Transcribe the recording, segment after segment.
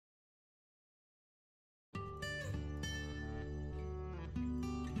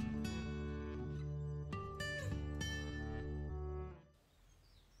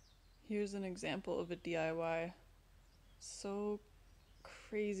Here's an example of a DIY. So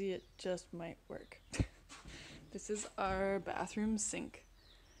crazy it just might work. This is our bathroom sink,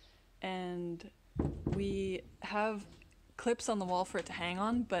 and we have clips on the wall for it to hang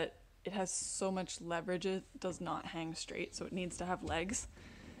on, but it has so much leverage it does not hang straight, so it needs to have legs.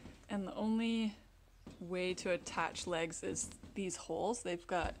 And the only way to attach legs is these holes. They've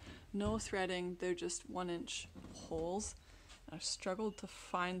got no threading, they're just 1-inch holes. I struggled to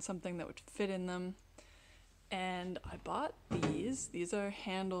find something that would fit in them, and I bought these. These are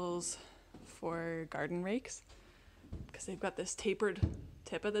handles for garden rakes because they've got this tapered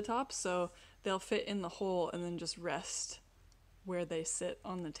tip at the top, so they'll fit in the hole and then just rest where they sit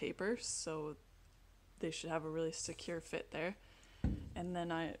on the taper, so they should have a really secure fit there. And then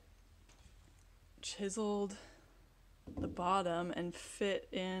I chiseled the bottom and fit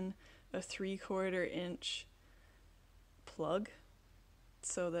in a 3/4 inch plug,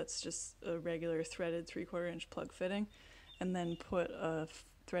 so that's just a regular threaded 3/4 inch plug fitting, and then put a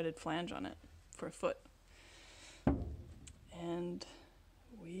threaded flange on it for a foot. And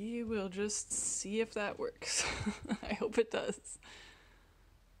we will just see if that works. I hope it does.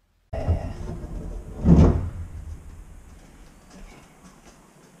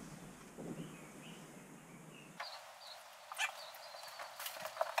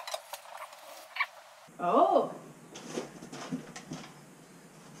 Oh!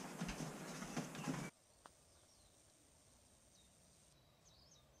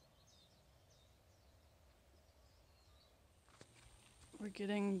 We're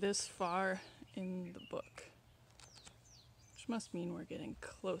getting this far in the book, which must mean we're getting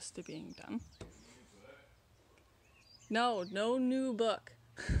close to being done. No new book.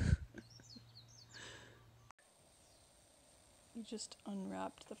 We just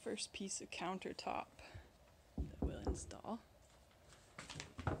unwrapped the first piece of countertop that we'll install.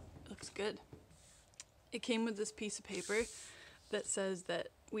 It looks good. It came with this piece of paper that says that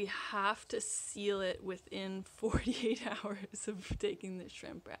we have to seal it within 48 hours of taking the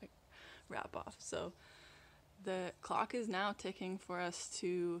shrimp wrap off. So the clock is now ticking for us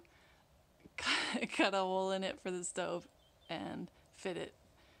to cut a hole in it for the stove and fit it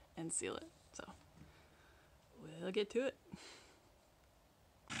and seal it. So we'll get to it.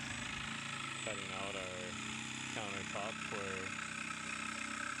 Cutting out our countertop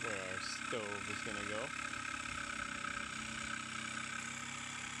where our stove is gonna go.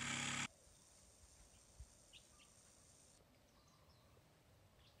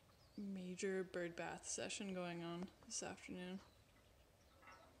 Major bird bath session going on this afternoon.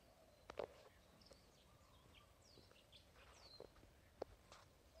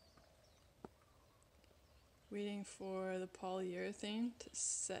 Waiting for the polyurethane to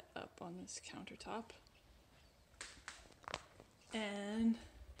set up on this countertop. And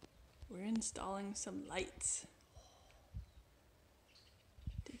we're installing some lights.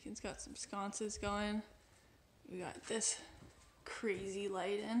 Deacon's got some sconces going. We got this crazy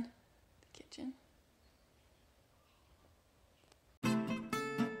light in the kitchen.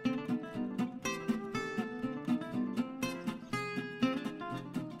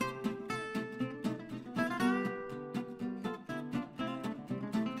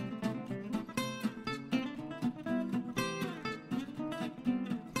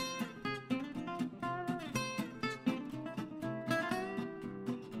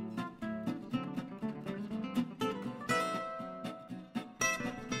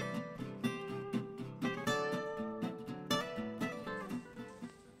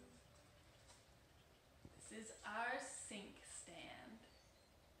 This is our sink stand.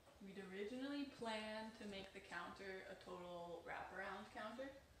 We'd originally planned to make the counter a total wraparound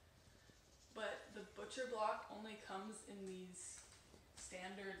counter, but the butcher block only comes in these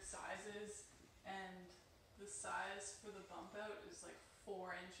standard sizes, and the size for the bump out is like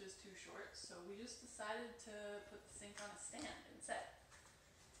 4 inches too short, so we just decided to put the sink on a stand instead.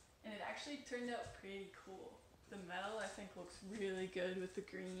 And it actually turned out pretty cool. The metal I think looks really good with the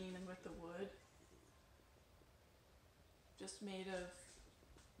green and with the wood. Just made of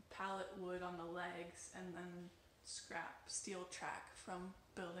pallet wood on the legs and then scrap steel track from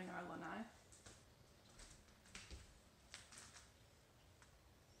building our lanai.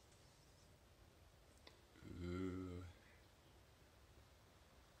 Ooh.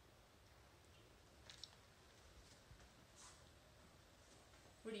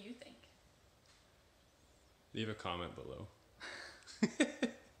 What do you think? Leave a comment below.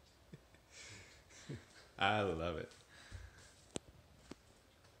 I love it.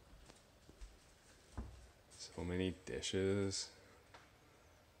 So many dishes.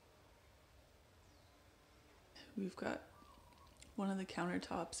 We've got one of the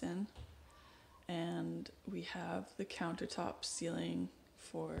countertops in, and we have the countertop ceiling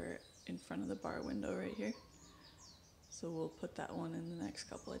for in front of the bar window right here. So we'll put that one in the next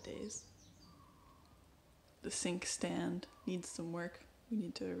couple of days. The sink stand needs some work. We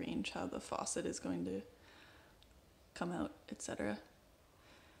need to arrange how the faucet is going to come out, etc.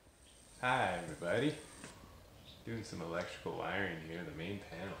 Hi everybody. Doing some electrical wiring here in the main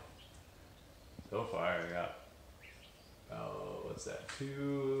panel. So far I got about,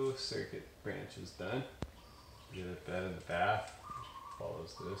 2 circuit branches done. We did the bed and the bath, which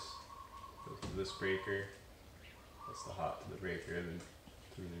follows this. Goes to this breaker. That's the hot to the breaker, then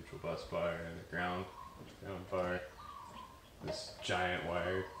to the neutral bus bar and the ground bar. This giant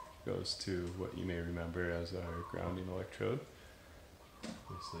wire goes to what you may remember as our grounding electrode.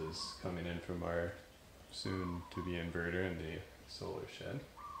 This is coming in from our soon to be inverter in the solar shed.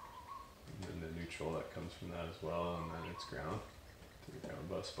 And then the neutral that comes from that as well, and then it's ground to the ground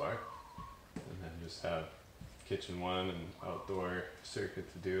bus bar. And then just have kitchen one and outdoor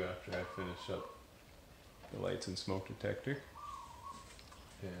circuit to do after I finish up the lights and smoke detector.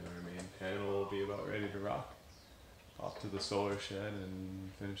 And our main panel will be about ready to rock. Off to the solar shed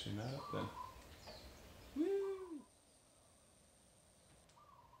and finishing that up then.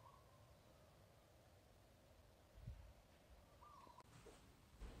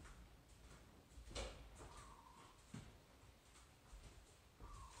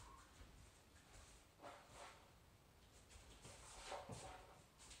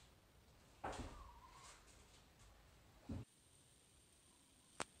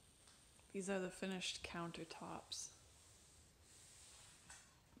 These are the finished countertops.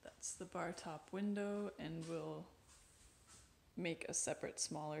 That's the bar top window, and we'll make a separate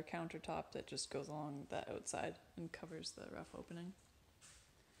smaller countertop that just goes along the outside and covers the rough opening.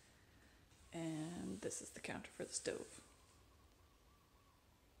 And this is the counter for the stove.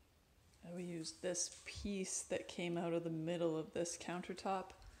 And we used this piece that came out of the middle of this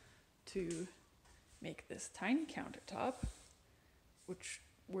countertop to make this tiny countertop, which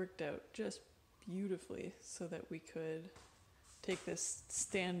worked out just beautifully so that we could take this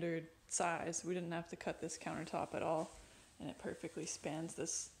standard size. We didn't have to cut this countertop at all, and it perfectly spans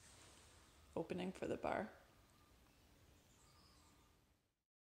this opening for the bar.